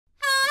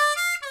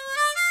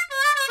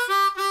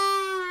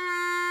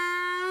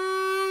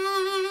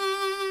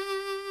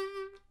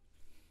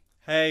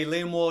Hey,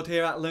 Liam Ward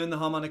here at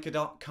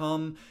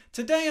LearnTheHarmonica.com.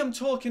 Today I'm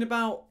talking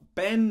about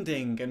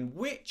bending and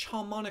which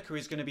harmonica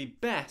is going to be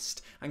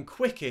best and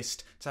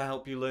quickest to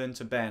help you learn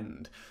to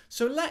bend.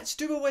 So let's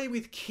do away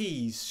with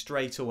keys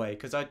straight away,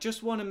 because I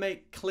just want to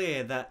make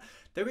clear that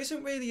there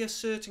isn't really a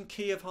certain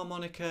key of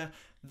harmonica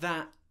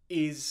that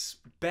is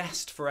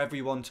best for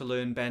everyone to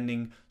learn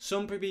bending.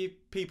 Some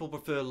people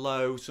prefer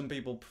low, some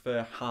people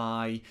prefer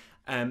high,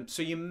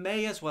 so you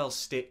may as well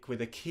stick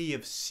with a key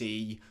of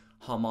C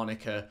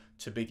harmonica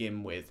to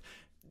begin with.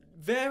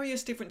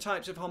 Various different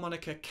types of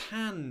harmonica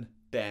can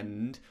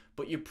bend,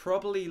 but you're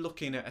probably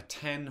looking at a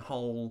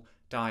 10-hole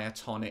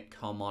diatonic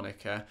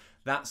harmonica.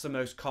 That's the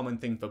most common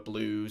thing for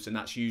blues, and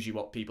that's usually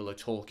what people are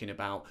talking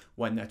about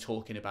when they're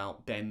talking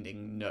about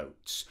bending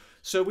notes.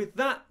 So with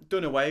that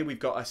done away, we've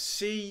got a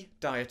C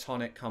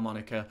diatonic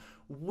harmonica.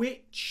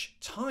 Which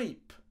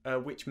type,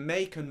 which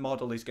make and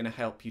model is going to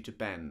help you to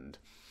bend?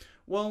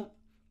 Well,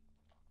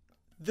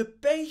 the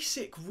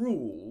basic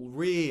rule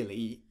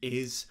really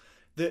is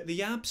that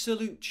the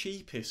absolute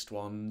cheapest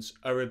ones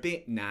are a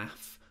bit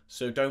naff,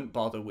 so don't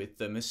bother with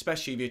them,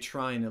 especially if you're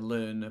trying to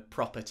learn a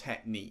proper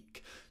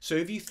technique. So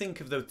if you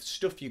think of the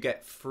stuff you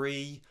get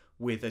free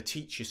with a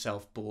Teach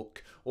Yourself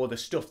book, or the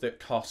stuff that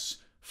costs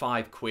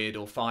 £5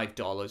 or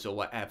 $5 or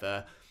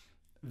whatever,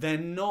 they're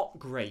not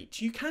great.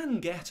 You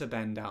can get a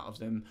bend out of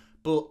them,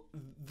 but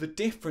the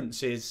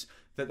difference is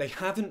that they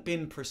haven't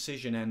been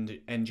precision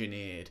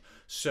engineered,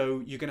 so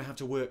you're going to have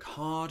to work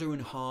harder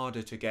and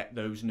harder to get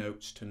those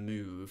notes to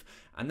move,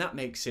 and that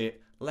makes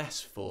it less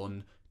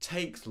fun,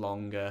 takes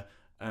longer,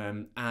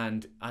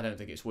 and I don't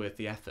think it's worth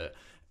the effort.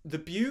 The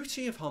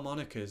beauty of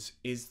harmonicas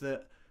is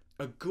that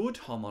a good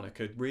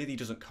harmonica really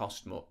doesn't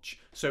cost much.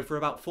 So for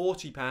about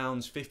 £40,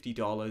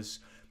 $50,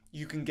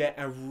 you can get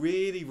a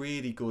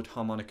really good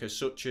harmonica,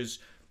 such as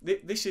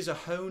this is a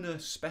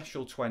Hohner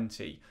Special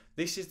 20.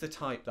 This is the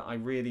type that I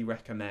really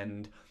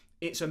recommend.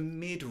 It's a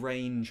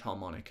mid-range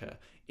harmonica.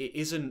 It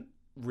isn't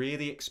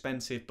really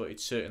expensive, but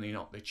it's certainly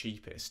not the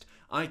cheapest.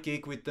 I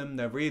gig with them.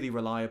 They're really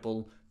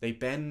reliable. They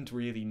bend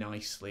really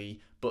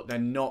nicely, but they're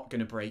not going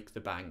to break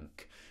the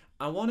bank.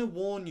 I want to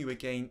warn you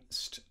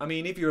against, I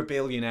mean, if you're a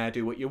billionaire,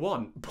 do what you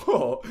want,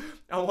 but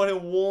I want to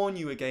warn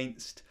you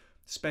against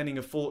spending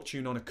a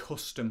fortune on a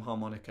custom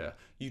harmonica.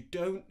 You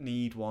don't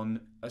need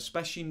one,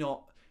 especially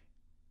not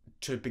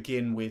to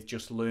begin with,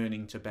 just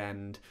learning to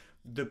bend.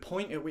 The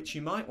point at which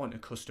you might want a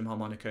custom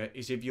harmonica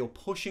is if you're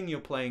pushing your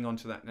playing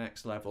onto that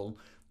next level,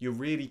 you're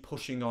really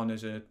pushing on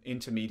as an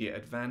intermediate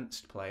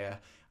advanced player,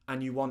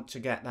 and you want to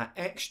get that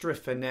extra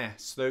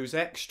finesse, those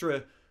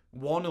extra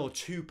 1 or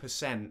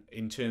 2%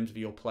 in terms of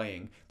your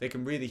playing. They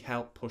can really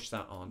help push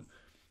that on.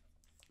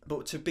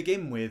 But to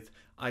begin with,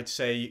 I'd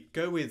say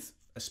go with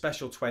a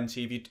Special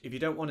 20. If you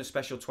don't want a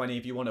Special 20,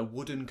 if you want a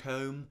wooden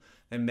comb,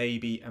 then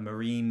maybe a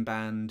marine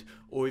band.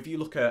 Or if you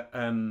look at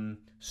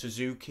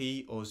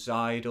Suzuki or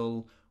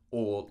Zeidel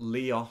or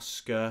Lee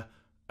Oscar,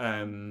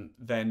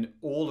 then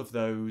all of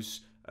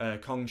those,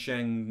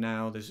 Kongsheng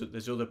now,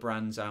 there's other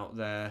brands out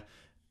there.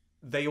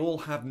 They all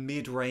have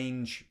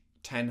mid-range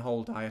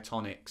 10-hole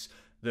diatonics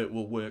that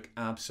will work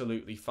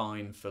absolutely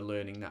fine for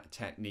learning that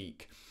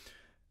technique.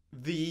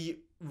 The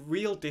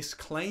real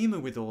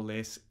disclaimer with all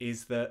this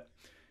is that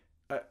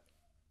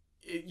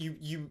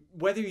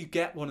whether you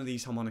get one of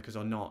these harmonicas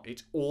or not,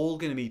 it's all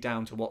going to be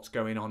down to what's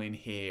going on in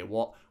here,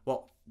 what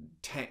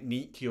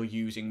technique you're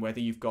using, whether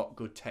you've got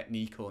good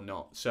technique or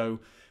not. So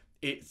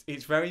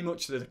it's very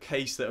much the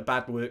case that a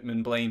bad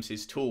workman blames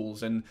his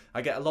tools, and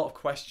I get a lot of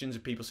questions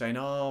of people saying,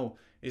 oh,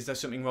 is there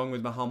something wrong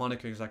with my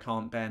harmonica because I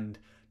can't bend?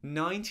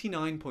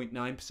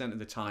 99.9% of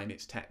the time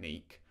it's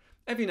technique.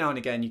 Every now and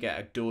again you get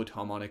a dud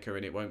harmonica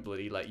and it won't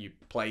bloody let you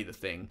play the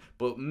thing,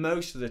 but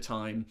most of the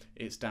time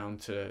it's down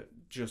to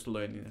just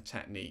learning the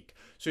technique.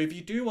 So if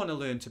you do want to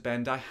learn to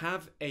bend, I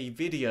have a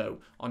video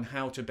on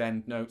how to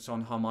bend notes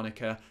on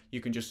harmonica.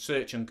 You can just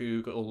search on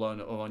Google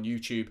or on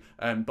YouTube,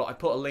 but I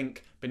put a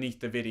link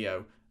beneath the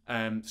video,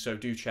 so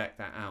do check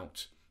that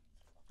out.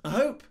 I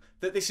hope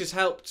that this has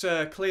helped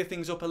clear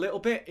things up a little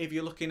bit if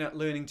you're looking at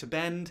learning to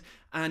bend.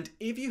 And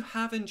if you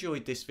have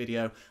enjoyed this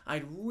video,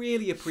 I'd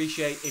really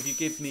appreciate if you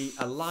give me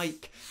a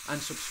like and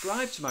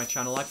subscribe to my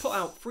channel. I put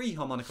out free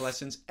harmonica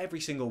lessons every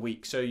single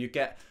week, so you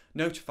get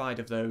notified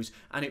of those,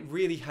 and it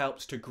really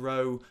helps to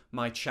grow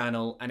my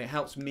channel, and it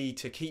helps me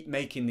to keep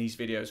making these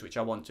videos, which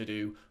I want to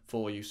do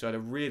for you. So I'd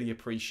really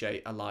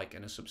appreciate a like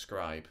and a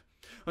subscribe.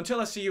 Until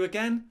I see you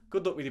again,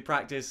 good luck with your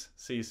practice.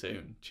 See you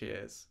soon.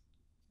 Cheers.